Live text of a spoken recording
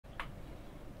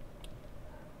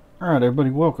Alright everybody,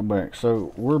 welcome back.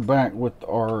 So we're back with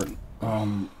our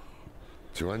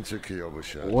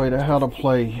way to how to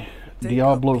play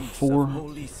Diablo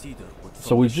 4.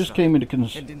 So we just came into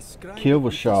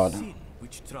Kiovashad.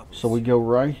 So we go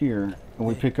right here and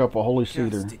we pick up a holy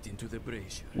cedar.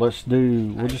 We'll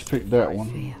just pick that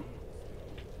one.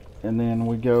 And then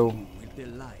we go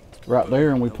right there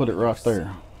and we put it right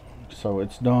there. So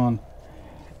it's done.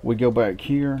 We go back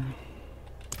here.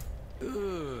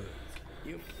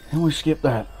 And we skip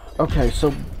that. Okay,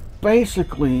 so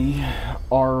basically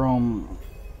our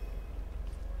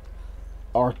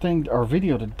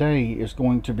video today is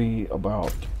going to be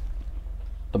about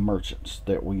the merchants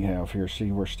that we have here.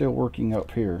 See, we're still working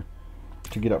up here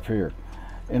to get up here.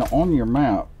 And on your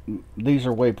map, these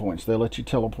are waypoints. They let you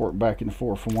teleport back and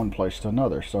forth from one place to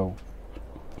another. So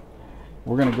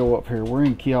we're going to go up here. We're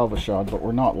in Kiovashad, but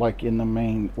we're not like in the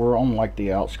main. We're on like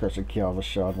the outskirts of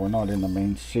Kiovashad. We're not in the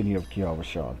main city of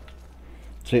Kiovashad.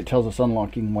 See, it tells us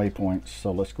unlocking waypoints.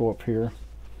 So let's go up here.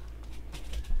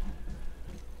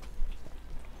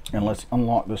 And let's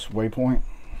unlock this waypoint.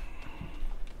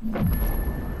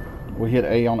 We hit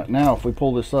A on it. Now, if we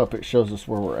pull this up, it shows us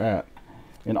where we're at.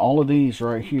 And all of these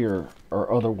right here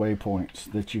are other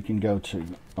waypoints that you can go to.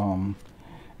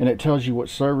 And it tells you what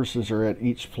services are at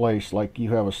each place. Like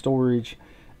you have a storage,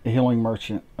 a healing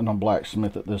merchant, and a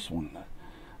blacksmith at this one.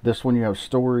 This one you have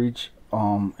storage,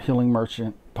 healing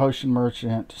merchant, potion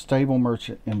merchant, stable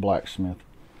merchant, and blacksmith.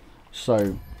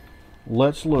 So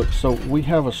let's look. So we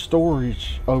have a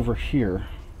storage over here.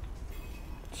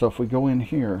 So if we go in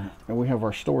here, and we have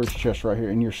our storage chest right here,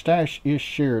 and your stash is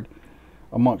shared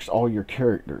amongst all your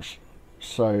characters.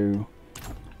 So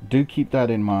do keep that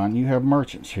in mind. You have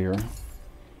merchants here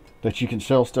that you can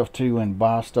sell stuff to and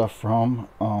buy stuff from.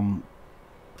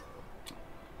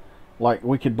 Like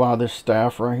we could buy this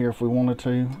staff right here if we wanted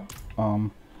to.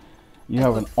 You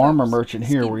have an armor merchant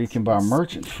here where you can buy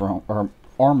merchants from, or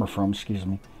armor from, excuse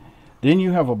me. Then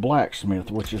you have a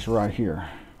blacksmith, which is right here.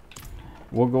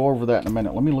 We'll go over that in a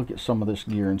minute. Let me look at some of this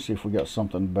gear and see if we got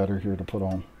something better here to put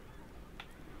on.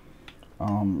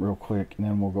 Real quick, and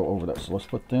then we'll go over that. So let's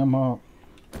put them up.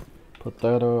 Put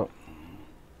that up.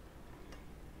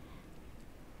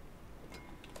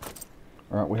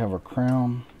 Alright, we have a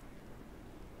crown.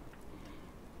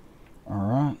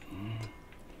 Alright.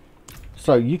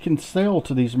 So you can sell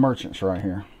to these merchants right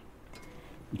here.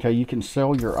 Okay, you can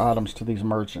sell your items to these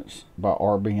merchants by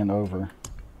R being over.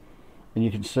 And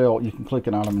you can click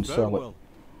an item and sell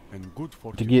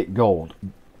it to get gold.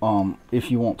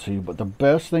 If you want to. But the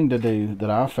best thing to do that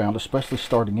I found, especially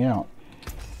starting out,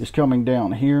 is coming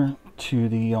down here to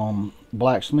the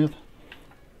blacksmith.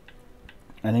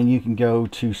 And then you can go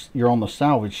to, you're on the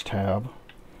salvage tab,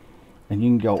 and you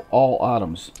can go all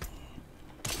items.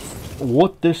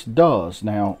 What this does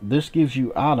now, this gives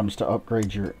you items to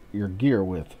upgrade your gear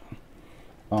with.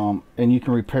 And you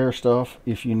can repair stuff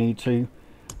if you need to.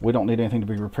 We don't need anything to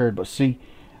be repaired, but see,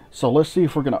 so let's see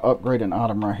if we're going to upgrade an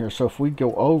item right here. So if we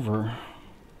go over,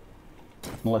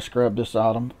 and let's grab this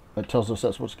item, it tells us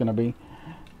that's what's going to be.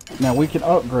 Now we can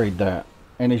upgrade that.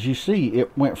 And as you see,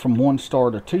 it went from 1 star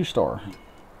to 2 star.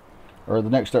 Or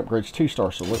the next upgrade's 2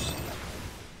 star. So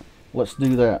let's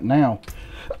do that. Now,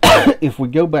 if we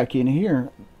go back in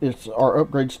here, it's our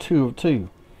upgrade's 2 of 2.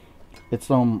 It's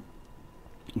plus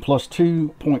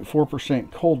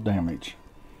 2.4% cold damage.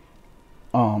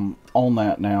 On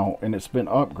that now, and it's been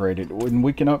upgraded, and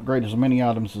we can upgrade as many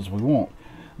items as we want.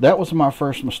 That was my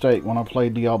first mistake when I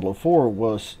played Diablo 4,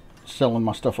 was selling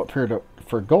my stuff up here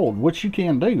for gold, which you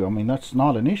can do. I mean, that's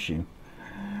not an issue,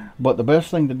 but the best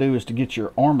thing to do is to get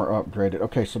your armor upgraded.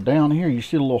 Okay, so down here you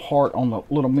see a little heart on the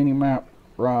little mini map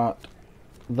right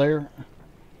there.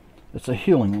 It's a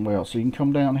healing well, so you can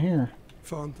come down here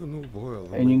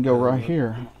and you can go right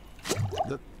here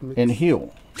and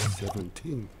heal.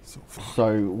 17 so far.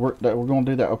 So we're going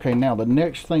to do that. Okay, now the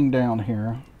next thing down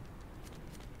here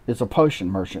is a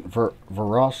potion merchant,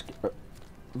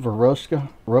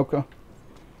 Roka.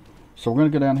 So we're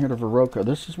going to go down here to Veroka.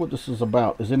 This is what this is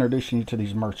about, is introducing you to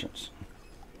these merchants.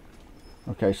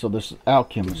 Okay, so this is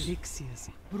alchemist.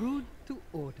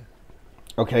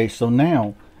 Okay, so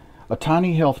now a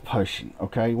tiny health potion.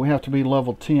 Okay, we have to be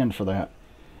level 10 for that.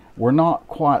 We're not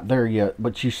quite there yet,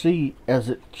 but you see as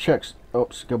it checks.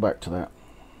 Oops, go back to that.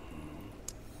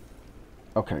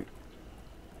 Okay.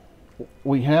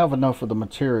 We have enough of the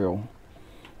material.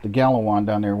 The Gallowine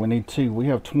down there, we need 2. We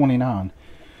have 29.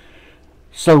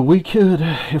 So we could,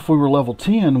 if we were level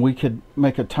 10, we could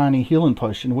make a tiny healing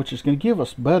potion, which is going to give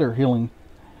us better healing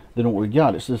than what we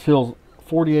got. It says heals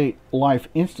 48 life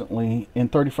instantly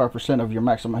and 35% of your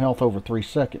maximum health over 3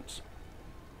 seconds.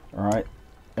 Alright.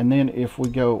 And then if we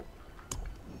go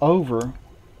over,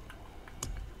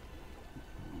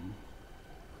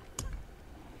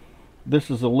 this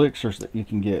is elixirs that you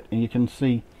can get, and you can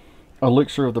see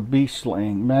elixir of the beast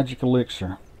slaying, magic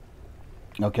elixir.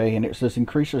 Okay, and it says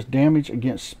increases damage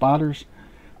against spiders,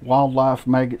 wildlife,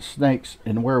 maggots, snakes,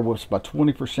 and werewolves by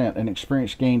 20% and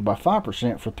experience gained by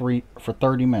 5% for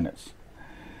 30 minutes.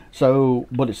 So,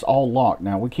 but it's all locked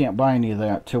now. We can't buy any of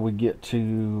that till we get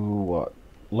to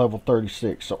level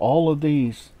 36. So all of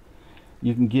these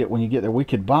you can get when you get there. We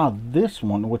could buy this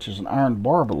one, which is an iron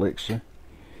barb elixir,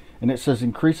 and it says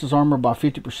increases armor by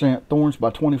 50%, thorns by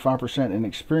 25%, and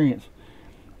experience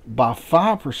by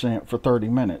 5% for 30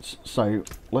 minutes. So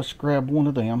let's grab one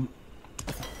of them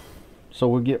so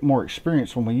we'll get more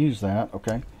experience when we use that.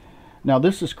 Okay, now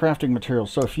this is crafting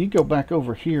materials. So if you go back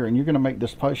over here and you're going to make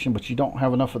this potion but you don't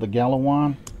have enough of the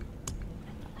gallowine,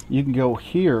 you can go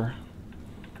here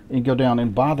and go down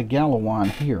and buy the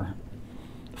gallowine here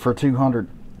for 200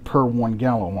 per 1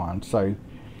 gallowine. So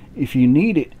if you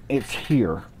need it, it's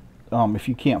here, if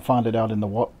you can't find it out in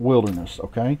the wilderness.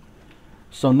 Okay,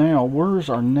 so now where's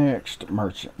our next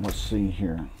merchant? Let's see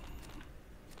here.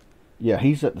 Yeah,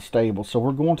 he's at the stable, so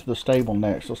we're going to the stable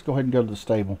next. Let's go ahead and go to the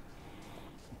stable.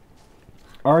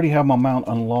 I already have my mount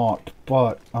unlocked,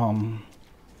 but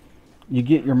you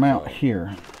get your mount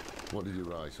here. What did you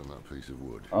write on that piece of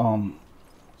wood?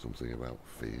 Something about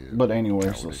fear. But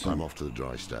anyways, let's see. I'm off to the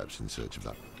dry steppes in search of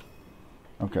that.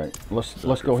 Okay,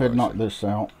 let's go ahead and knock this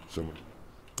out. Someone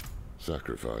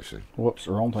sacrificing. Whoops,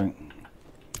 wrong thing.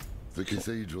 The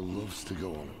cathedral loves to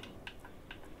go on.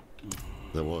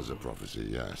 There was a prophecy,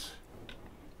 yes.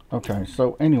 Okay,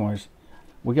 so anyways,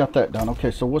 we got that done. Okay,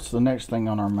 so what's the next thing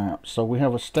on our map? So we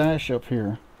have a stash up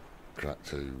here. Cracked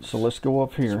tubes. So let's go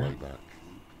up here. Sway back.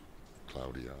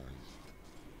 Cloudy eyes.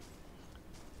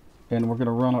 And we're going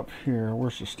to run up here.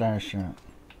 Where's the stash at?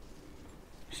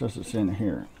 It says it's in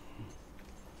here.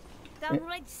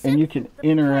 And you can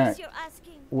interact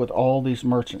with all these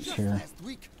merchants here. Last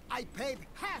week, I paid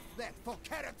half that for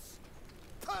carrots.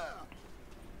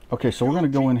 Okay, so we're going to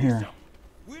go in here.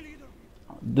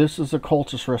 This is the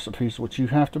cultist recipes, which you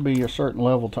have to be a certain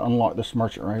level to unlock this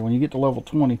merchant, right? When you get to level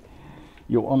 20,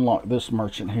 you'll unlock this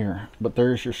merchant here. But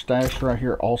there's your stash right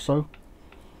here also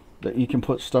that you can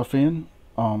put stuff in.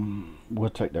 We'll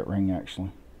take that ring,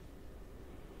 actually.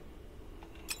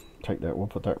 Take that. We'll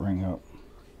put that ring up.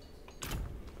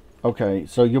 Okay,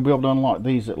 so you'll be able to unlock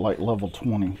these at like level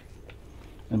 20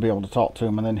 and be able to talk to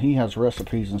him. And then he has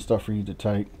recipes and stuff for you to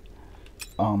take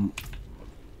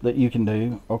that you can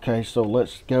do. Okay, so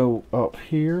let's go up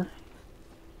here.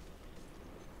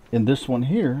 And this one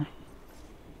here.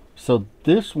 So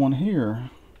this one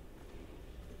here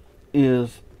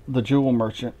is the jewel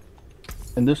merchant.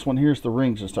 And this one here is the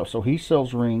rings and stuff. So he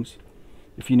sells rings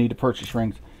if you need to purchase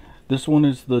rings. This one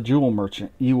is the jewel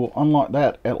merchant. You will unlock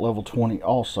that at level 20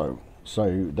 also.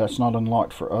 So that's not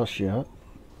unlocked for us yet.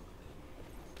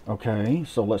 Okay,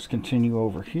 so let's continue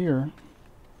over here.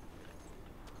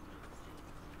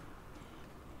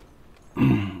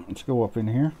 Let's go up in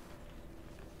here.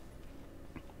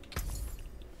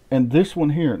 And this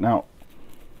one here, now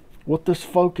what this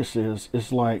focus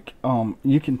is like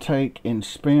you can take and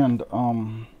spend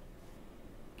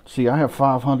see, I have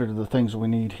 500 of the things we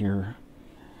need here,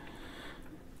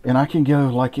 and I can go,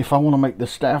 like, if I want to make the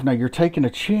staff. Now you're taking a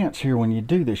chance here when you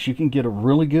do this. You can get a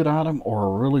really good item or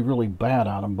a really bad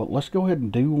item, but let's go ahead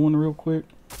and do one real quick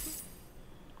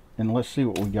and let's see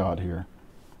what we got here.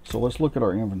 So let's look at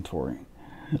our inventory.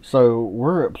 So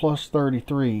we're at plus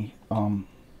 33,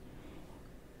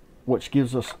 which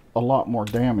gives us a lot more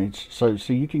damage. So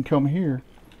you can come here,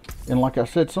 and like I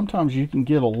said, sometimes you can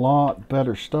get a lot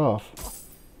better stuff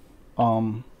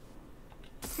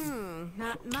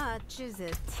not much, is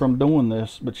it? From doing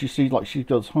this. But you see, like, she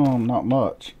goes, not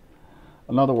much.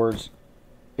 In other words,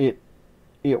 it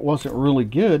wasn't really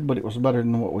good, but it was better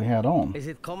than what we had on. Is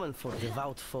it common for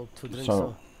devout folk to drink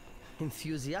so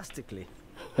enthusiastically?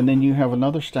 And then you have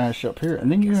another stash up here,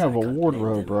 and then you have a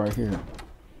wardrobe right here.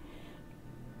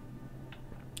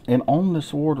 And on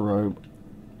this wardrobe,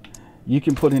 you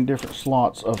can put in different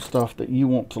slots of stuff that you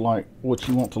want to, like, what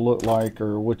you want to look like,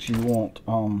 or what you want.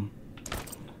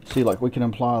 See, like, we can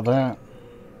apply that,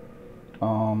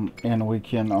 and we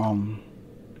can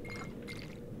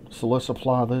so let's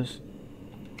apply this.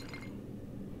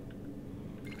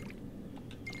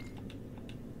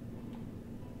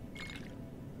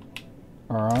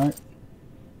 Alright,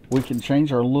 we can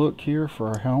change our look here for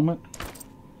our helmet.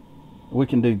 We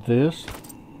can do this.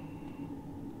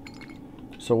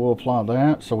 So we'll apply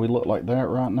that, so we look like that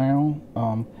right now.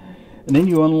 And then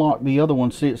you unlock the other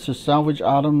one. See, it says salvage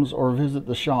items or visit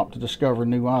the shop to discover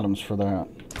new items for that.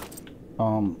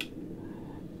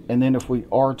 And then if we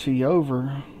RT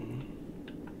over,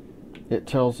 it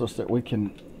tells us that we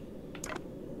can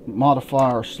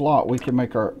modify our slot. We can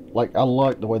make our, like, I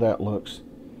like the way that looks.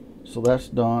 So that's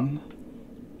done.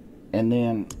 And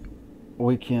then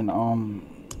we can,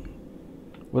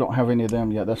 we don't have any of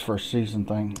them yet. That's for a season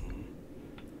thing.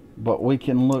 But we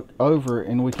can look over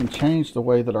and we can change the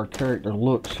way that our character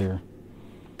looks here.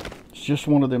 It's just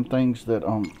one of them things that,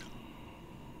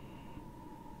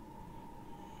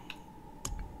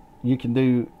 you can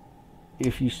do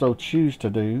if you so choose to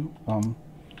do.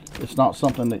 It's not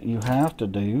something that you have to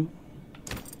do,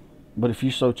 but if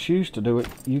you so choose to do it,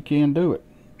 you can do it.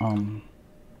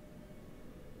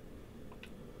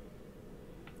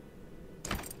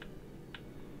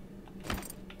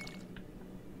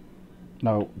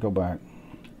 No, go back.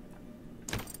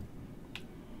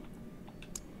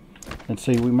 And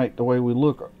see, we make the way we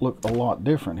look a lot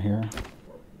different here.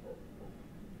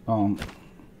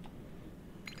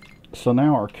 So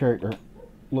now our character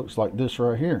looks like this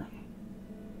right here,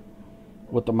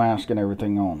 with the mask and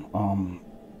everything on.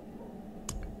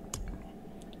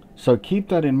 So keep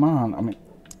that in mind. I mean,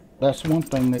 that's one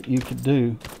thing that you could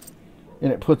do,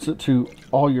 and it puts it to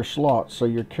all your slots, so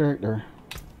your character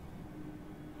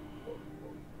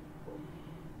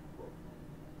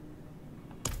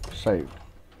save.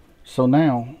 So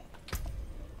now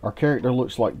our character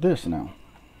looks like this now.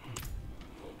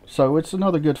 So it's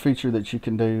another good feature that you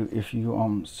can do if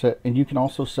you set, and you can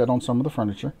also set on some of the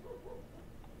furniture.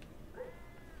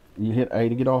 You hit A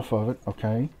to get off of it.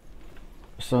 Okay.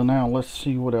 So now let's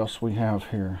see what else we have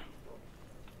here.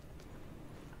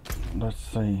 Let's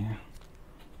see.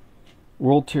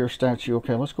 World tier statue.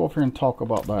 Okay, let's go up here and talk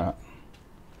about that.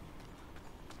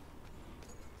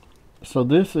 So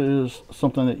this is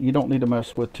something that you don't need to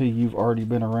mess with till you've already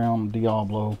been around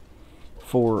Diablo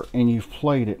 4 and you've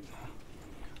played it.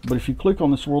 But if you click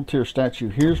on this world tier statue,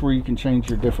 here's where you can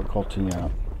change your difficulty at.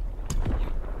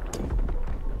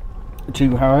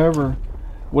 To however,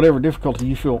 whatever difficulty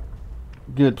you feel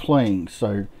good playing.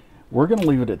 So we're going to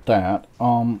leave it at that.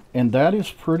 And that is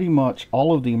pretty much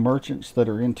all of the merchants that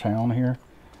are in town here.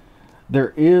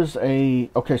 There is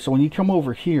a, okay, so when you come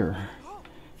over here,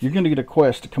 you're going to get a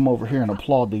quest to come over here and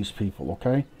applaud these people,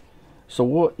 okay? So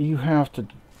what you have to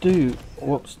do,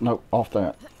 whoops, no, off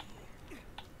that.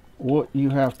 What you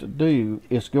have to do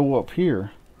is go up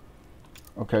here.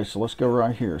 Okay, so let's go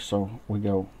right here. So we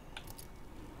go.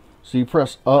 So you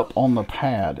press up on the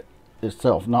pad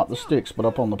itself, not the sticks, but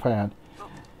up on the pad.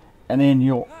 And then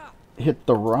you'll hit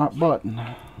the right button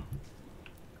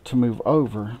to move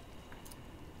over.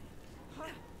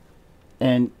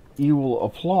 And you will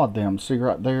applaud them. See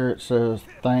right there it says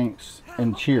thanks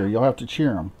and cheer. You'll have to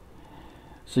cheer them.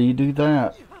 So you do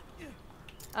that.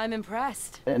 I'm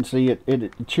impressed. And see,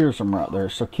 it cheers them right there.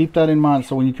 So keep that in mind.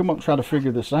 So when you come up and try to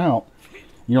figure this out,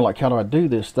 you're like, how do I do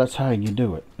this? That's how you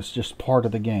do it. It's just part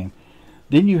of the game.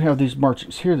 Then you have these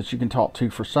merchants here that you can talk to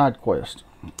for side quests.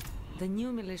 The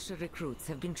new militia recruits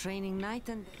have been training night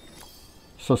and...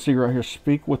 So see right here,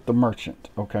 speak with the merchant,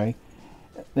 okay?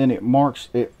 Then it marks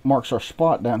our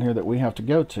spot down here that we have to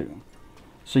go to.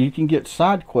 So you can get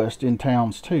side quests in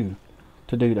towns too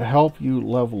to do to help you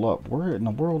level up. Where in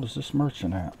the world is this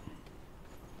merchant at?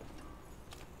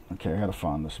 Okay, I gotta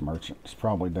find this merchant. It's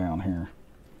probably down here.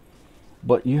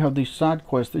 But you have these side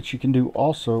quests that you can do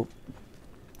also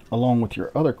along with your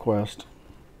other quest.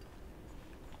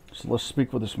 So let's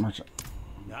speak with this merchant.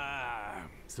 Ah,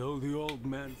 so the old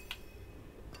man.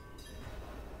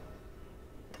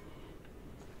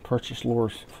 Purchase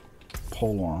Lore's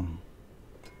polearm.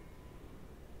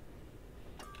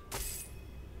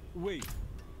 Wait.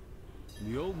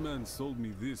 The old man sold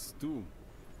me this too.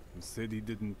 He said he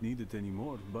didn't need it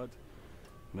anymore, but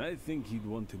I think he'd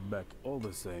want it back all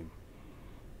the same.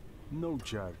 No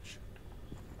charge.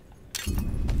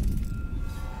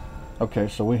 Okay,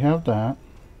 so we have that.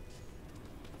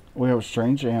 We have a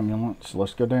strange amulet. So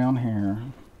let's go down here.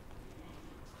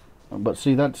 But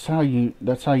see, that's how you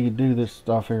do this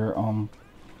stuff here. Then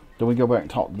we go back and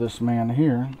talk to this man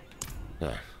here.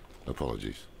 Ah,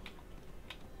 apologies.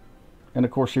 And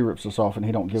of course he rips us off and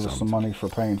he don't give us some money for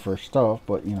paying for stuff,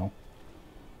 but you know.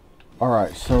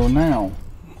 Alright, so now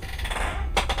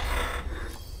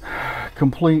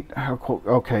complete,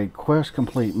 okay, quest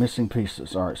complete, missing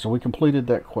pieces. Alright, so we completed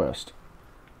that quest.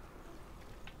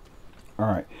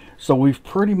 Alright, so we've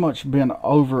pretty much been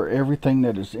over everything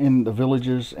that is in the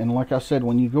villages, and like I said,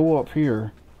 when you go up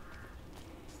here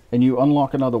and you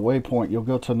unlock another waypoint, you'll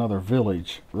go to another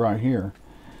village right here.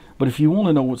 But if you want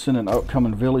to know what's in an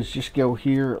upcoming village, just go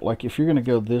here. Like if you're going to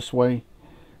go this way,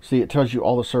 see it tells you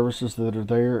all the services that are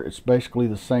there. It's basically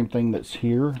the same thing that's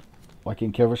here. like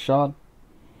in Kevashad.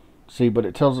 See, but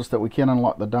it tells us that we can't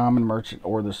unlock the diamond merchant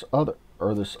or this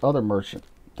other merchant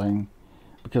thing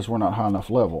because we're not high enough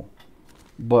level.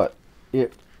 But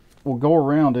it will go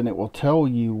around and it will tell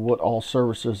you what all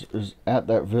services is at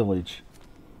that village.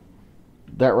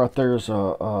 That right there is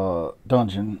a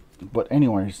dungeon. But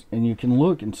anyways, and you can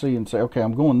look and see and say, okay,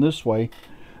 I'm going this way,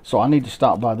 so I need to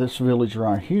stop by this village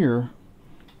right here.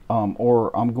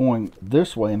 Or I'm going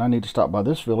this way and I need to stop by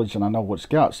this village and I know what it's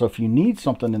got. So if you need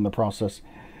something in the process,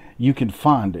 you can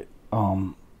find it.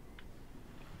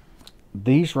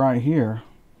 These right here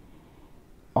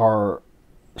are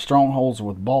strongholds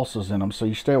with bosses in them, so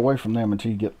you stay away from them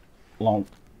until you get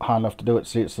high enough to do it.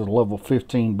 See, it's a level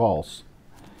 15 boss.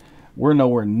 We're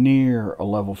nowhere near a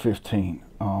level 15.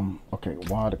 Okay,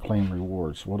 why to claim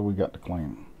rewards? What do we got to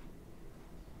claim?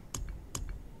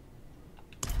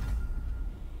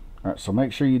 Alright, so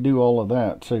make sure you do all of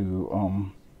that too.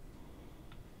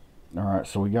 Alright,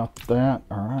 so we got that.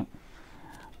 Alright.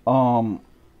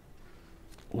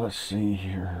 Let's see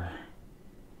here.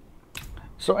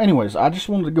 So anyways, I just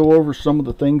wanted to go over some of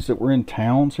the things that were in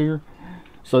towns here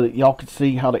so that y'all could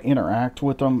see how to interact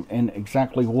with them and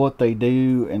exactly what they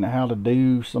do and how to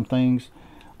do some things.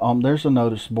 There's a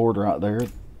notice board right there.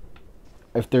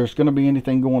 If there's going to be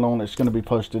anything going on, it's going to be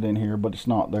posted in here, but it's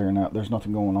not there now. There's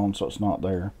nothing going on, so it's not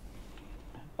there.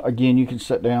 Again, you can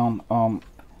sit down.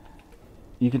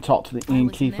 You can talk to the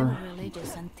innkeeper. I was never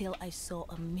religious until I saw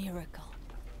a miracle.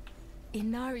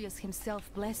 Inverius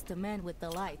himself blessed the man with the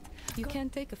light. You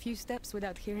can't take a few steps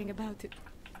without hearing about it.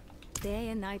 Day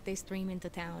and night they stream into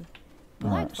town.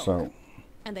 Alright, so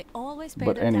and they always pay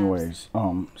but their anyways,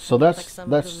 taps. so that's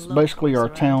basically our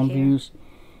town views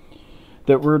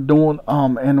that we're doing.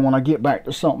 And when I get back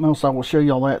to something else, I will show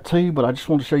y'all that too. But I just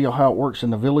want to show y'all how it works in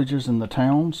the villages and the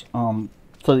towns,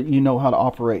 so that you know how to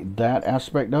operate that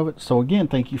aspect of it. So again,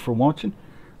 thank you for watching.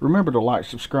 Remember to like,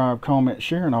 subscribe, comment,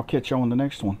 share, and I'll catch y'all on the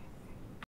next one.